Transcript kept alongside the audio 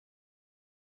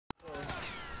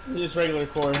Just regular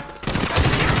core.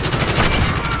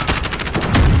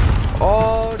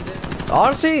 Oh,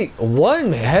 honestly,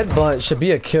 one headbutt should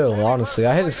be a kill, honestly.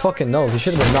 I hit his fucking nose. He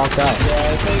should have been knocked out.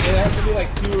 Yeah, I think it has to be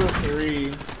like 2 or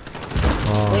 3.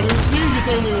 But it seems it's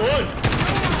only 1.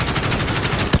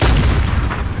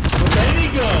 With any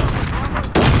gun.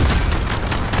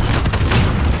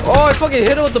 Oh, I fucking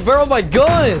hit him with the barrel of my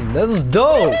gun. That was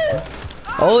dope.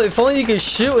 Oh, if only you could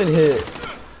shoot and hit.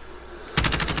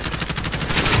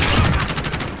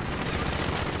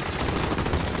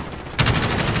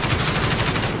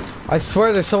 I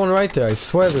swear there's someone right there. I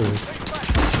swear there is.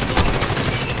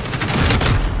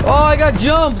 Oh, I got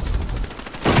jumped.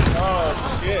 Oh,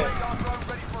 shit.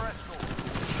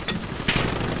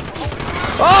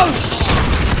 Oh,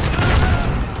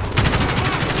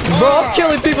 bro, I'm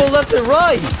killing people left and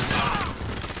right.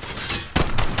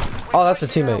 Oh, that's a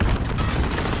teammate.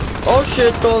 Oh,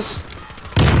 shit, boss.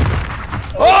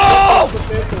 Oh!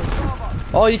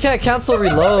 Oh, you can't cancel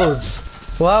reloads.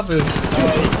 What happened?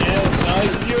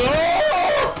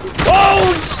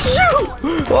 Oh, shoot!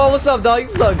 Oh, what's up, dog? You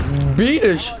suck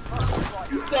beanish.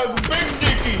 You suck big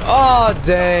dicky. Oh,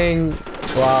 dang.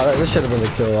 Wow, this should have been a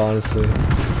kill, honestly.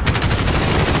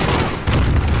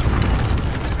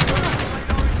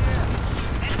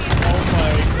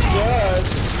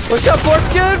 What's up,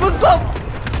 Foreskin? What's up?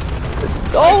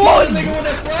 Oh, what? Nigga with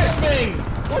that flashbang.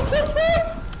 What the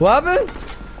fuck? What happened?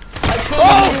 I killed the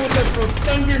nigga with that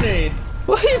stun grenade.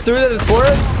 What? He threw that at his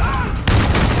forehead?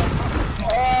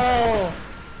 Oh.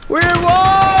 We're one!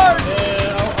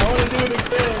 Yeah, I want to do it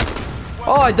again.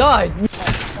 Oh, I died.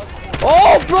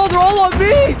 Oh, bro, they're all on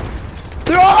me!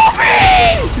 They're all on me!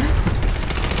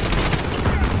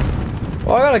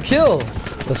 Oh, I got a kill.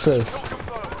 What's this?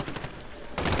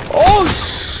 Oh,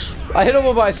 I hit him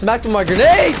with I smacked him with my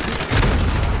grenade!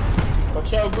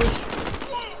 Watch out, Bush.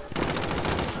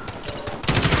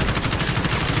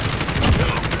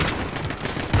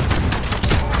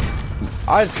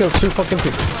 I just killed 2 fucking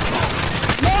people.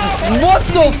 What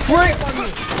the frick?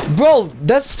 Bro,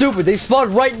 that's stupid. They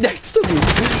spawned right next to me.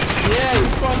 Yeah, he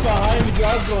spawned behind me.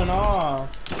 Guys going off.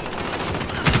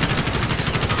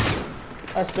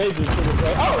 I saved this nigga,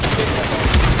 bro. Oh, shit.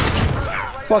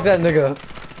 Fuck that nigga.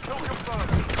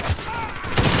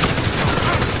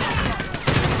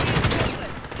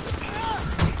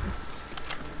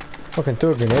 Fucking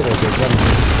threw a grenade at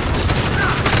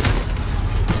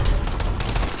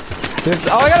this.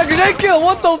 Oh, I got a grenade kill!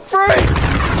 What the frick?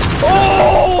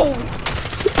 Oh!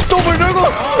 Stupid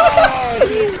nigga!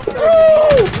 Bro!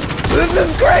 This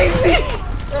is crazy!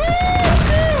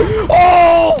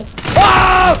 Oh!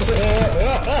 Ah!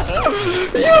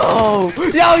 Yo!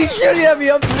 Yo, he's shooting at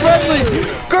me! I'm friendly!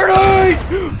 Grenade!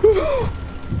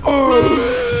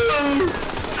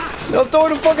 I'm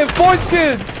throwing a fucking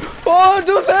foreskin! Oh,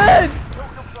 to his head!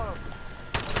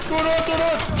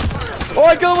 Oh,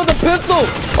 I killed him with a pistol!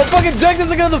 I fucking decked this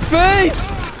nigga in the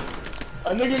face!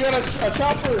 A nigga got a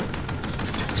chopper!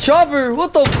 Chopper?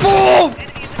 What the fuck?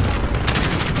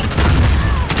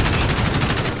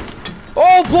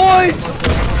 Oh, boys!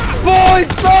 Boys,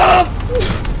 stop!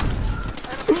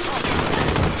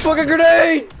 Fucking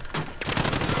grenade!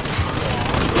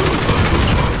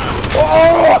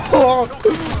 Oh!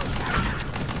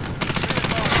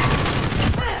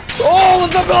 Oh,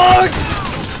 what's up, dog?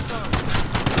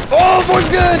 Oh, boy's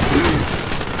good!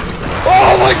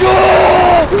 Oh my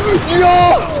god!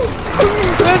 Yo!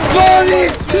 Dead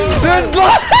bodies! Dead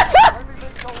bodies!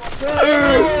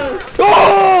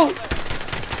 Oh!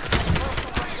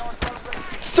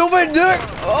 Stupid dick!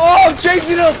 Oh, I'm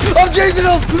chasing him! I'm chasing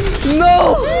him!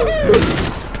 No!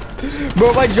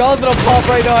 Bro, my jaw's gonna pop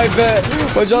right now, I bet.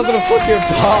 My jaw's gonna fucking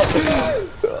pop.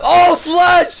 Oh,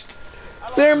 flashed!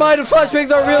 Never mind, the flashbangs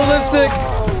aren't realistic.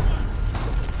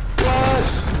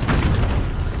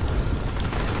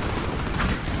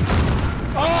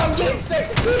 Oh, I'm getting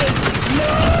executed!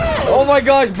 No! Oh my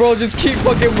gosh, bro, just keep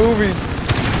fucking moving.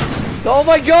 Oh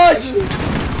my gosh! I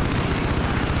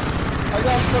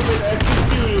got fucking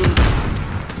executed.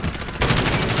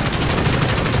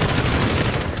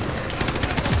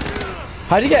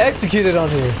 How do you get executed on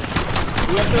here? You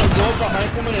have to go behind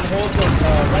someone and hold the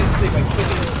right stick, like click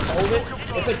it, hold it.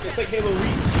 It's like Halo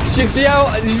Reach. You see how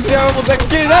I almost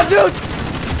executed that dude?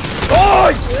 Oh!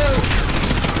 Yeah.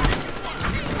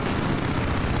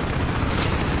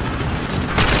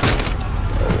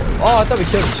 Oh, I thought we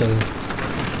killed each other.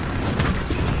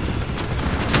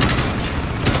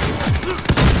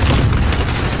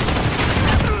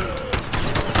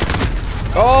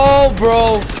 Oh,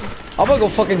 bro. I'm gonna go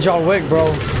fucking John Wick, bro.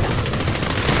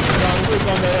 John Wick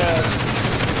on the ass.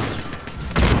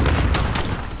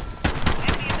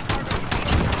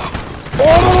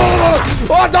 Oh!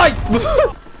 Oh, I died!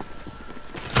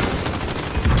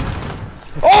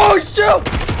 Oh, shoot!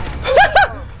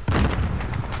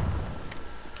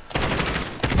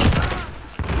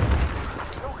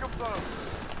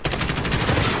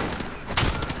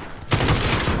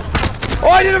 Oh,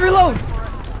 I didn't reload!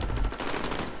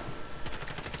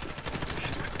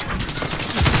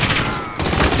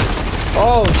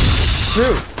 Oh,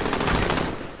 shoot.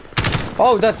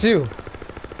 Oh, that's you.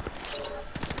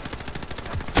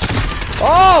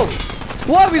 Oh!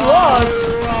 What? We lost?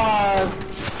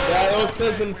 Yeah, it was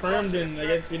still confirmed, and I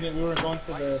guess we weren't going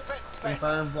for the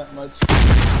confirms that much.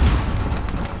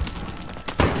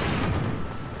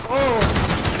 Oh!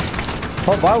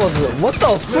 Oh, I wasn't. What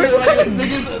the frick?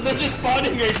 They're just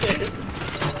spawning right there.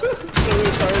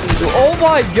 Oh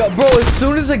my god, bro, as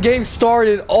soon as the game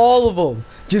started, all of them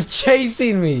just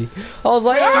chasing me. I was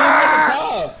like,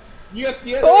 ah! You got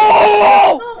the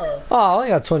oh! Oh, I only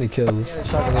got 20 kills.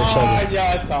 Shotgun, shotgun.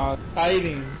 Yeah, I saw him.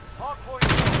 Hiding.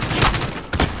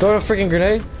 Throw a freaking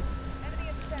grenade.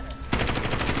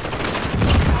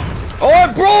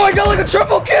 Oh, bro, I got like a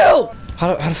triple kill!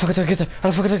 How the fuck did I get there? How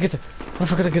the fuck did I get there? How the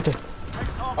fuck did I get there?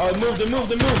 Oh, it moved. Different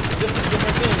thing.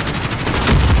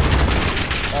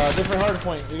 Different hard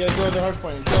point. We gotta go to the hard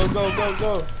point.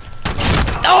 Go.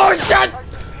 Oh, shit!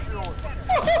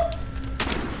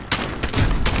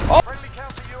 Oh.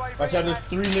 Watch out, there's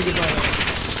 3 niggas on it.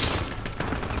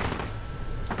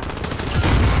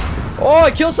 Oh,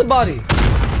 I killed somebody.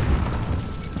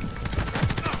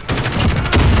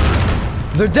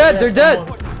 They're dead, they're dead.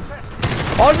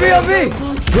 On me.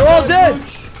 They're all dead.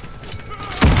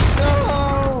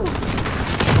 No!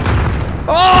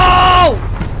 Oh!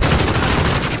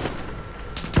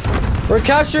 We're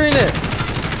capturing it.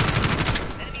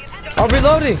 I'm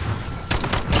reloading.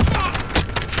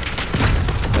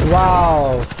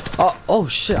 Wow. Oh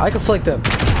shit, I can flank them.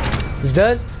 He's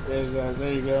dead? Yeah,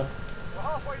 there you go. We're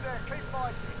halfway there, keep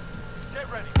fighting. Get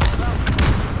ready.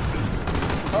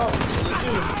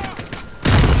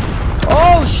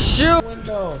 Oh shoot!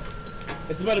 Window.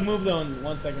 It's about to move though in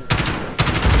 1 second.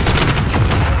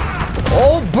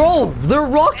 Oh bro, they're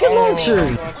rocket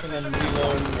launchers!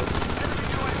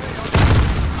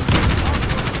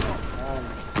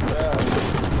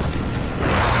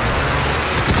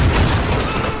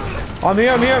 I'm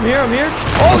here.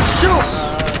 Oh shoot!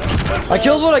 I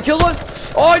killed one.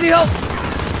 Oh, I need help!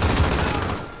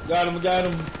 Got him.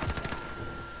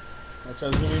 Watch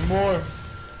out, there's gonna be more.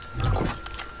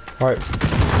 Alright.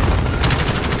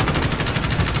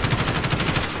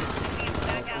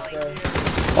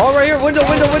 Oh, right here, window.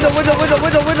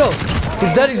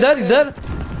 He's dead.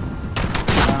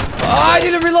 Oh, I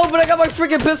need to reload, but I got my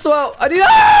freaking pistol out. I need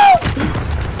help!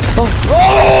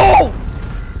 Oh!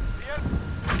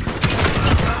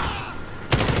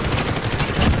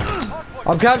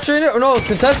 I'm capturing it. Oh no, it's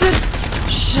contested.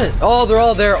 Shit. Oh, they're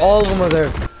all there. All of them are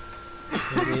there.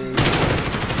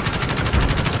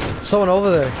 Someone over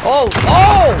there. Oh!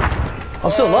 I'm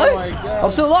still alive.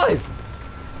 I'm still alive.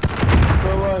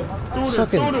 It's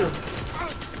fucking. Alright,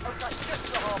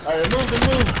 move.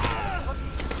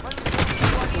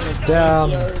 Damn.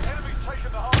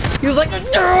 He was like, I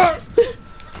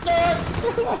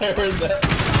heard that.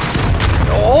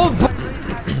 oh!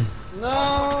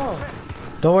 No!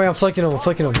 Don't worry, I'm flanking them. I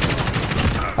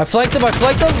flanked them.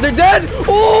 They're dead.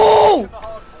 Oh!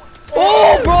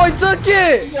 Oh, bro, I took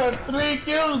it. You got 3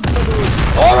 kills.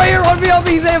 Oh, right here, on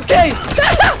me, he's AFK.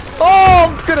 Oh,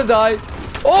 I'm gonna die.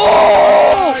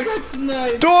 Oh! I got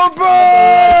sniped.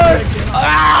 Doorbird!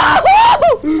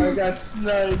 I got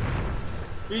sniped.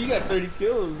 Dude, you got 30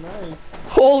 kills. Nice.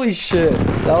 Holy shit.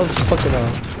 That was fucking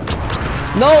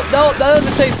No, that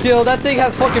doesn't take steel. That thing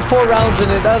has fucking 4 rounds in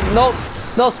it.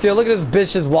 No steel. Look at this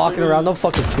bitch just walking around. No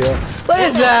fucking steel. Look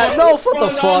at that. No, what the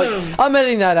fuck? I'm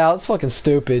editing that out. It's fucking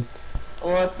stupid.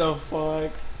 What the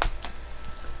fuck?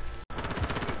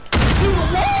 Dude,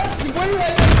 what?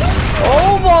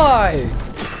 Oh my!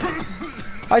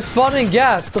 I spawned in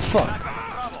gas. What the fuck?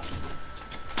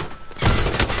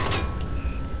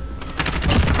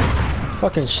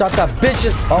 Fucking shot that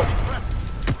bitch. Oh.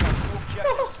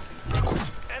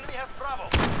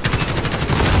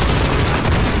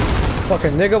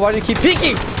 Fucking nigga, why do you keep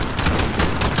peeking?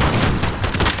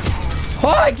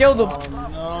 Oh, I killed him. Oh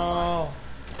no.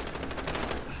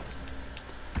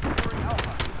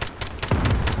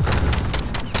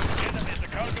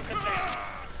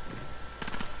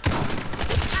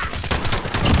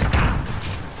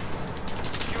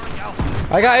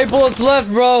 I got 8 bullets left,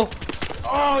 bro.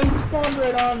 Oh, he spawned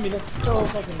right on me. That's so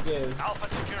fucking good. Alpha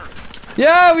secured.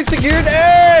 Yeah, we secured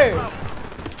A.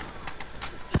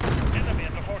 Enemy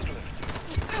at the forklift.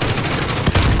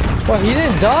 What, he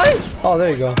didn't die? Oh,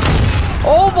 there you go.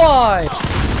 Oh my!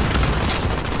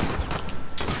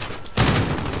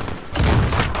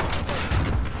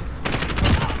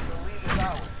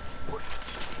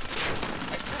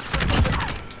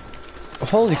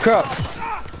 Holy crap.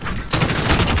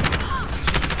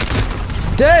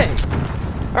 Dang!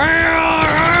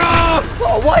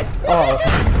 Oh, what? Oh.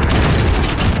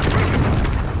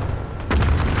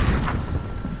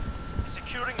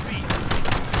 Securing B.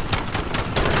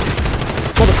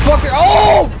 Motherfucker!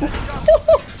 Oh!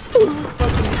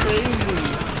 Fucking crazy.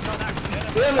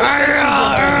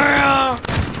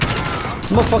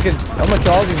 I'm gonna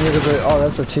kill all these niggas. But, oh,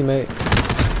 that's a teammate.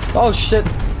 Oh shit.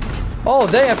 Oh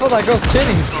dang, I felt like girl's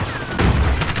titties.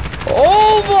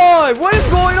 Oh boy, what is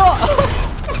going on?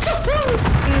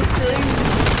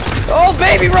 Oh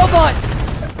baby robot!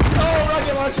 Oh,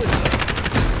 rocket launcher!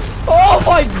 Oh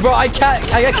my, bro, I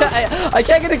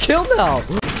can't get a kill now.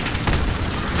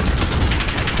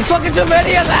 There's fucking too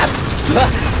many of them.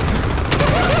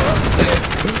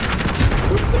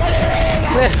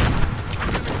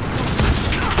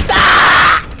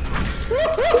 Ah!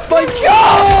 My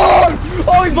God!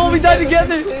 Oh, we both died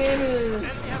together.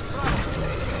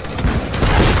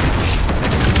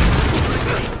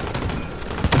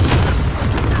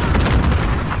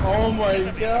 Oh my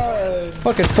God!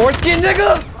 Fucking foreskin,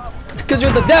 nigga! Because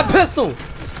you're the damn pistol!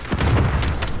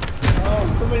 Oh,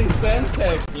 so many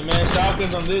Sentech. You man,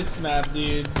 shotguns on this map,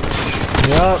 dude.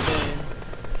 Yup.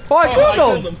 Oh, I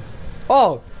killed him!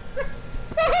 Oh.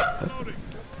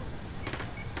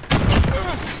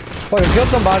 Fucking kill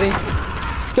somebody.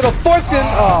 Get a foreskin! I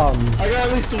got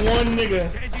at least one nigga.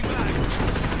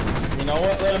 You know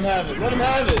what? Let him have it. Let him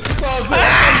have it. It's all good.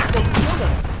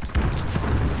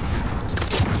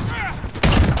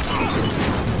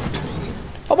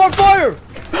 I'm on fire!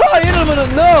 I hit him in the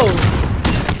nose!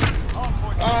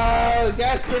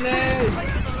 Gas grenade!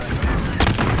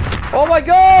 Oh my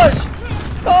gosh!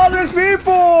 Oh, there's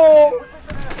people!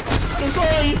 I'm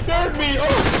sorry, you scared me!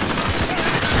 Oh!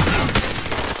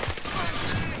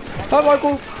 Hi,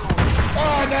 Michael. Oh,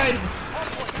 I died!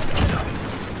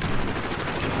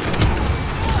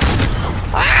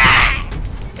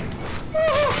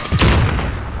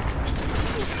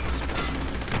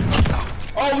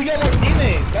 Oh, we got more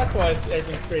teammates! That's why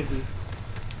everything's crazy.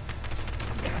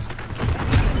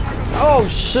 Oh,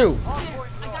 shoot. I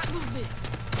got movement.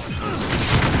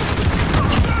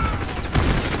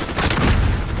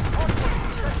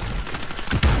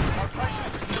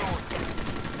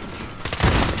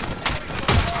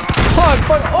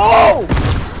 Oh!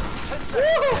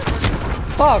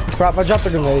 Oh, crap, I dropped a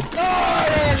grenade.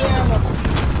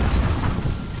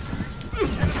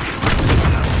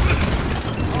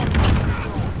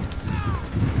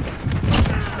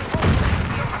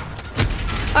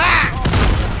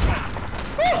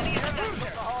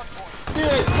 Dude,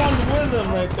 I spawned with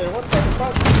them right there. What the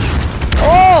fuck?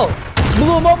 Oh!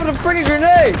 Blew him up with a freaking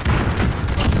grenade!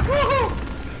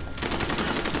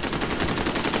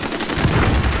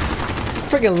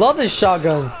 Freaking love this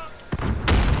shotgun.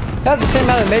 It has the same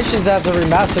animations as the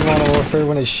remastered Modern Warfare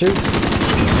when it shoots.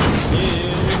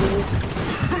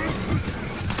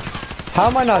 How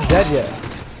am I not dead yet?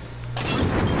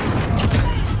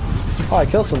 Oh, I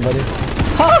killed somebody.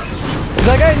 Huh? Is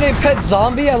that guy named Pet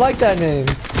Zombie? I like that name.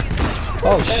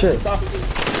 Oh shit.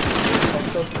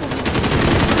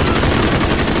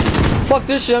 Fuck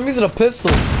this shit, I'm using a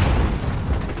pistol.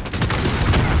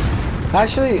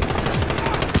 Actually...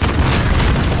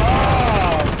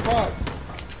 Oh, fuck.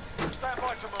 Stand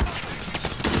by to move.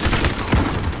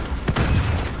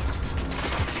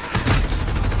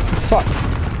 Fuck.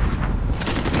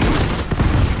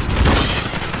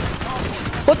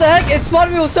 What the heck? It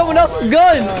spotted me with someone else's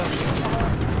gun!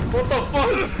 What the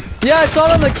fuck? Yeah, I saw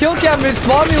it on the kill cam and it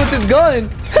spawned me with his gun!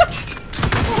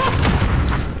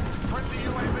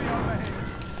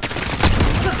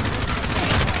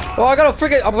 Oh, I got a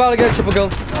freaking... I'm about to get a triple kill.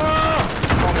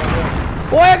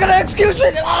 Oh, I got an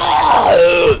execution!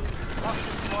 Oh!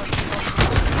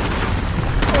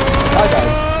 I got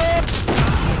it.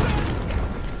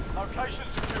 Location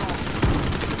secure.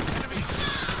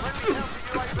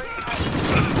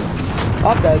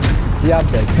 I'm dead. Yeah, I'm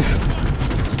dead.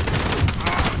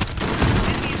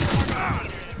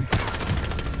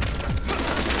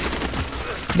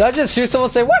 Did I just hear someone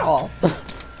say, what all?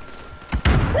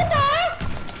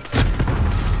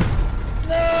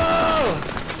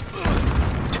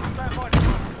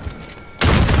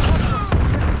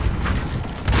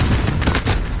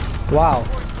 Wow.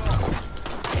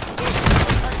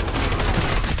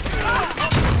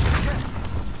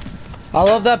 I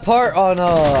love that part on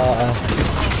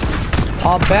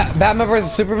Batman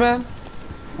vs Superman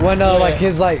When like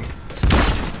his like,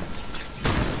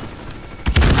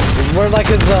 where like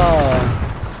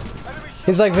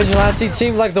his like vigilante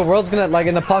team, like the world's gonna like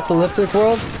an apocalyptic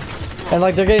world, and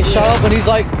like they're getting shot up, and he's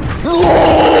like,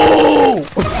 no!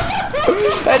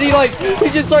 And he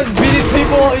just starts beating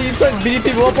people. He starts beating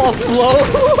people up all slow.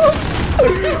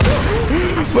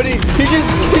 But he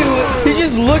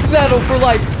just looks at him for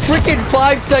like freaking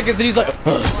 5 seconds, and he's like,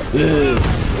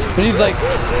 and he's like,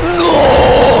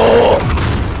 no!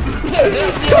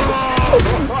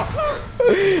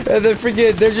 And then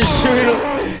freaking they're just shooting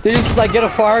him. They just like get a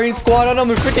firing squad on him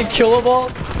and freaking kill them all.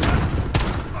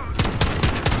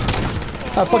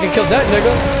 I fucking killed that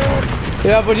nigga.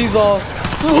 Yeah, but he's all.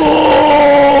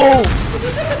 Oh!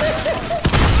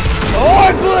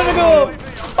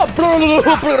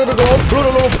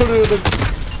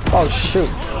 Oh shoot!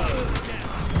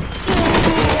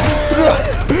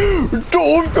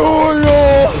 Don't do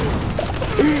it!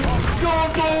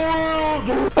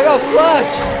 I got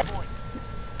flash!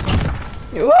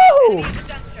 Whoa!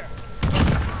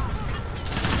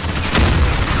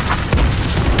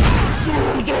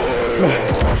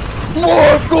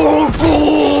 Marco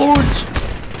Gooch!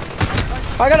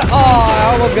 I gotta. Oh, I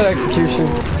almost got execution.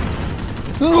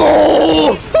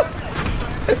 No!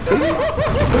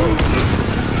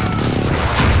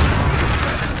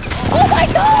 Oh my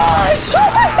gosh! Oh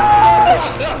my gosh!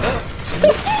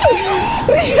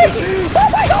 Oh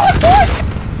my god!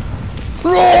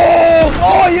 No!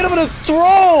 Oh, you hit him with a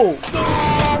throw!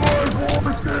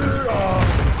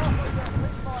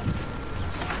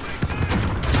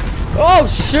 Oh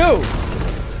shoot!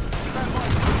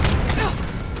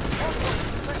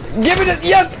 Give it a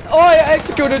yes! Oh, I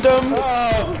executed him.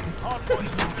 Oh,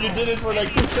 you did it for like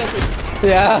 2 seconds.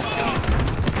 Yeah.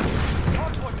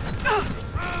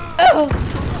 Oh.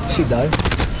 She died.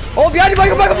 Oh, behind you,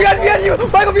 Michael! Michael, behind you!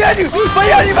 Michael, behind you!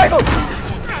 Behind you, Michael!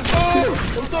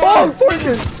 Oh,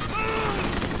 Fortune!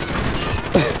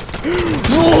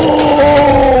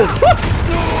 No!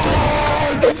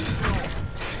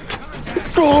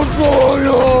 Don't go!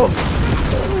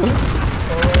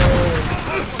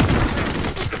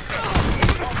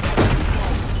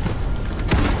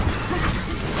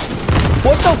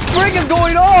 What the frick is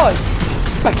going on?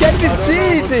 I can't even see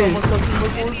anything.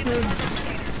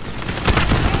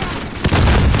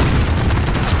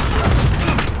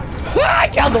 I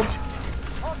killed him.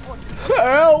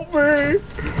 Help me.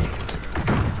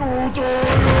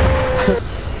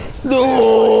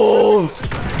 No.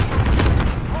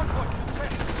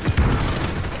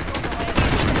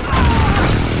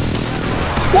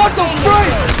 What the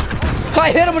frick? I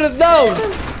hit him with his nose.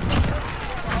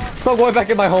 I'm going back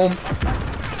in my home.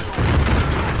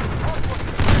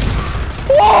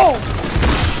 Whoa!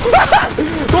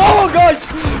 Oh gosh!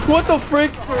 What the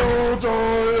frick?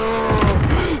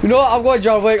 You know what? I'm going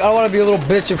John Wick. I don't want to be a little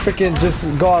bitch and freaking just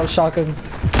go out shotgun.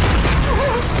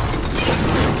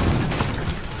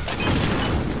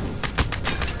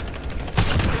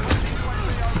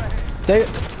 Dang it.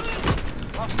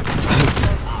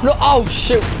 No! Oh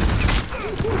shit!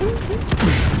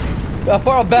 That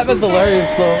part of Batman's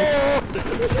hilarious though.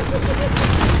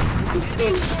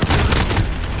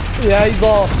 Yeah, he's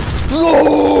all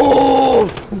no!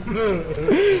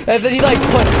 And then he like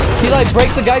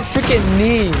breaks the guy's freaking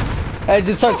knee and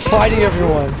just starts fighting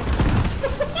everyone.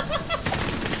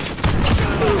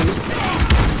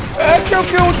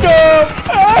 Execute them!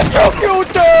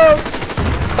 Execute them!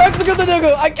 Execute the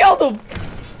nigga! I killed him!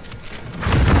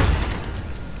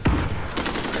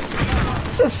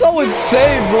 This is so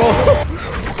insane, bro!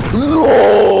 No!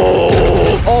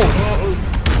 Oh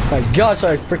my gosh,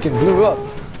 I freaking blew up.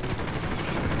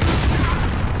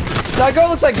 That girl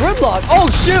looks like Gridlock. Oh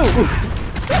shoot!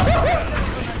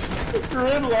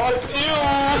 Gridlock,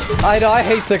 ew! I know, I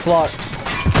hate TikTok.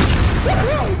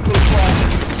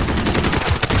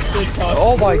 TikTok.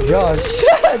 Oh my gosh.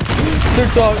 Shit!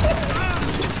 TikTok.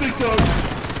 TikTok.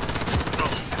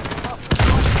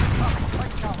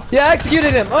 Yeah, I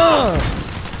executed him. No!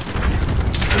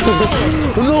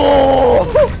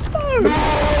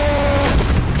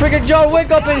 Freaking John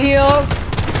Wick up in here.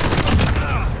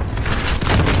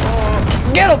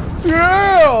 Get him!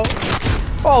 Yeah!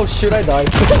 Oh shoot, I died.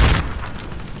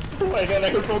 Oh my god, I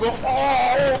can feel the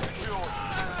oh!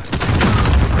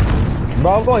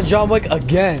 Bro, I'm going John Wick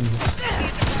again.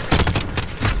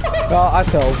 I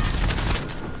failed.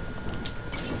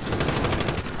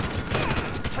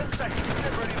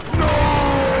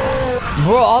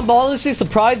 Bro, I'm honestly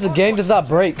surprised the game does not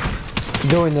break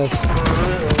doing this.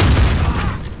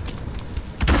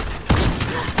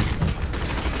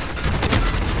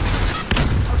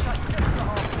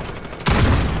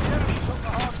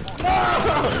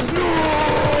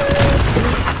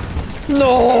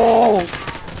 No!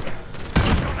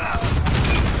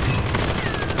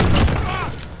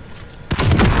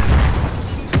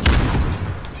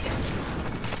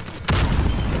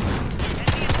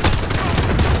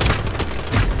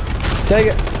 Take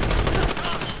it.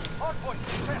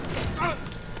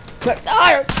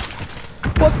 Fire!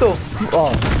 What the?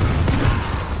 Oh.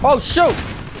 Oh, shoot!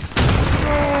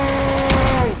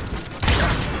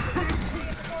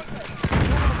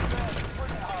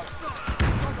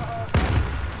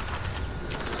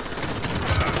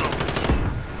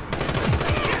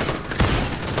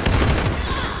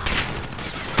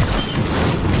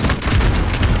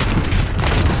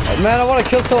 Man, I want to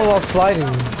kill someone while sliding.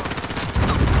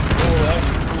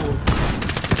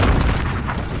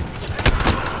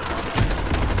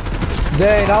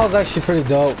 Dang, that was actually pretty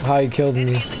dope how he killed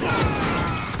me.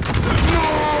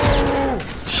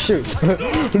 Shoot. No.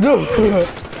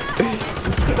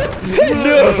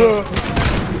 No.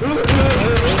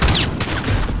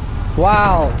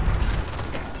 Wow.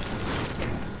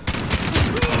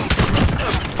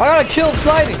 I got a kill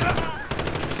sliding.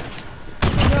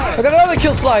 I got another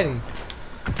kill sliding.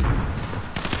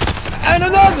 And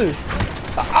another.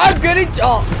 I'm getting.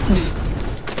 Oh.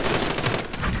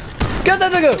 Get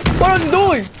that nigga! What are you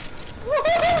doing?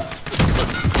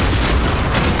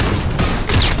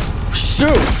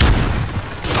 Shoot!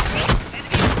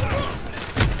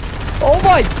 Oh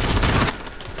my!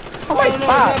 Oh my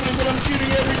god! I'm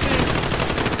shooting everything.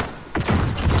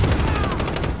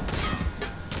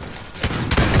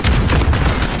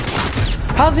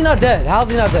 How's he not dead? How's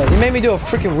he not dead? He made me do a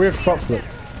freaking weird front flip.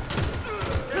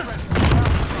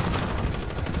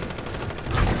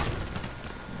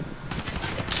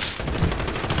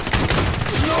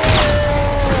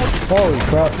 Holy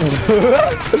crap.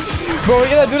 Bro, we're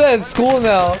gonna do that in school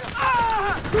now.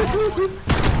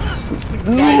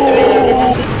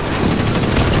 No!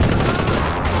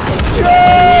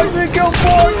 Yeah, we kill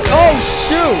four! Oh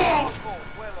shoot!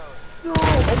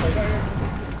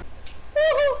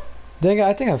 Dang it,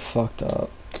 I think I fucked up.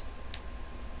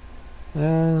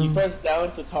 You press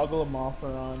down to toggle them off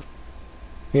or on.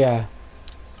 Yeah.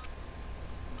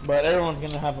 But everyone's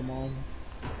gonna have them on.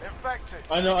 Infected.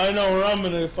 I know where I'm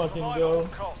gonna fucking go.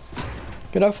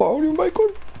 Can I follow you, Michael?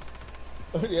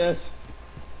 Yes.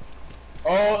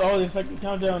 Oh, the infected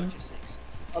countdown.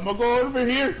 I'm gonna go over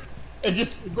here and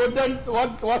just go down.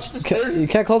 Watch the stairs. You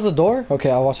can't close the door? Okay,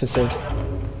 I'll watch the stairs.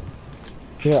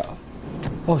 Yeah.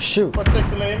 Oh shoot. Protect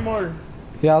the lane more.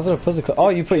 Yeah, I was gonna put the. Oh,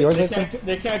 you put yours right there?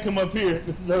 They can't come up here.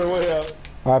 This is our way out.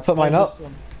 Alright, put mine up.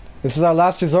 This is our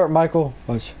last resort, Michael.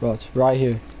 Watch. Right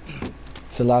here.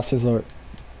 It's your last resort.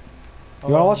 You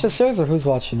wanna watch the stairs or who's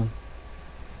watching them?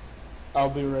 I'll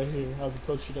be right here. I'll be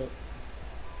pushing it up.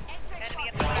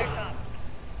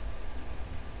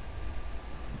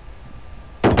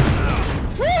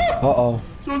 Uh-oh.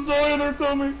 Josiah, they're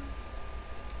coming.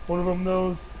 One of them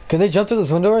knows. Can they jump through this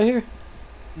window right here?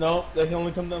 No, they can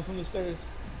only come down from the stairs.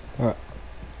 Alright.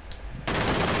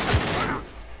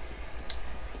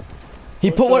 He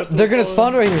put one. They're gonna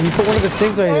spawn right here. He put one of his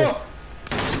things right here.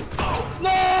 No!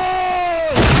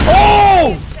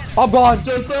 Oh! I'm gone.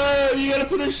 Josiah, you gotta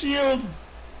put a shield.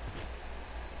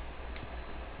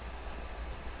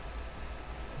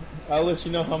 I'll let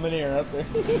you know how many are out there.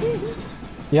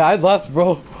 Yeah, I left,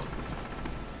 bro.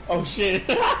 Oh shit.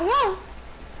 I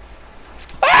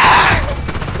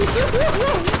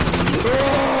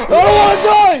don't wanna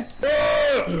die!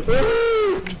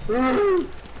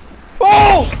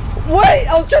 Oh! Wait!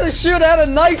 I was trying to shoot out a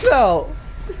knife out!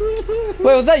 Wait,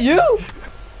 was that you?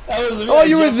 That was me. Oh,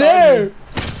 you were there!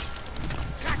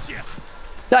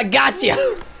 I got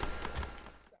you!